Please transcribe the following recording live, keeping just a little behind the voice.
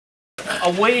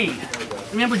away.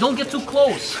 Remember, don't get too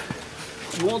close.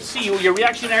 You won't see your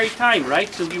reactionary time, right?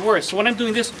 It'll be worse. So when I'm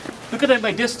doing this, look at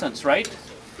my distance, right?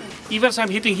 Even as I'm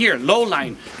hitting here, low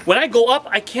line. When I go up,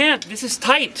 I can't. This is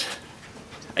tight.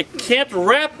 I can't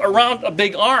wrap around a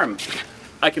big arm.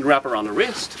 I can wrap around the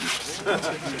wrist.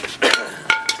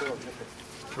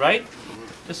 Right?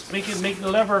 Just make the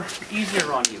lever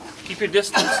easier on you. Keep your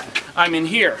distance. I'm in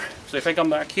here. So if I come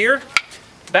back here,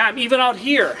 bam, even out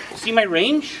here. See my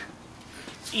range?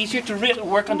 It's easier to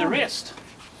work on the wrist.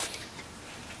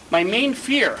 My main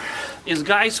fear is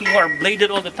guys who are bladed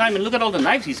all the time, and look at all the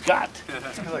knives he's got.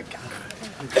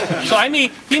 So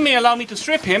he may allow me to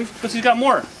strip him because he's got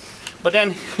more. But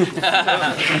then,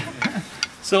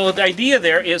 so the idea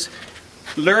there is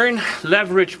learn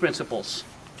leverage principles.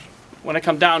 When I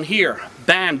come down here,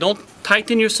 bam, don't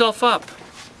tighten yourself up.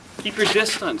 Keep your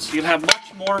distance. You'll have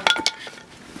much more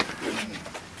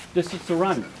distance to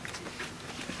run.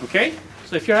 Okay?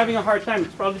 So if you're having a hard time,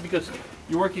 it's probably because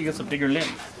you're working against a bigger limb.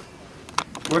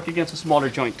 Work against a smaller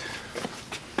joint.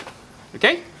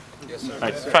 Okay? Yes, sir. All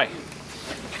right, try.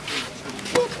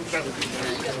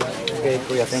 Okay,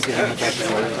 Kuya, thank you very much.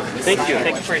 Thank you.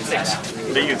 Thank you for your thanks.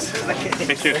 Thank you.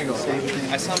 Thank you.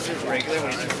 I saw him just regular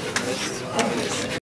when he took this.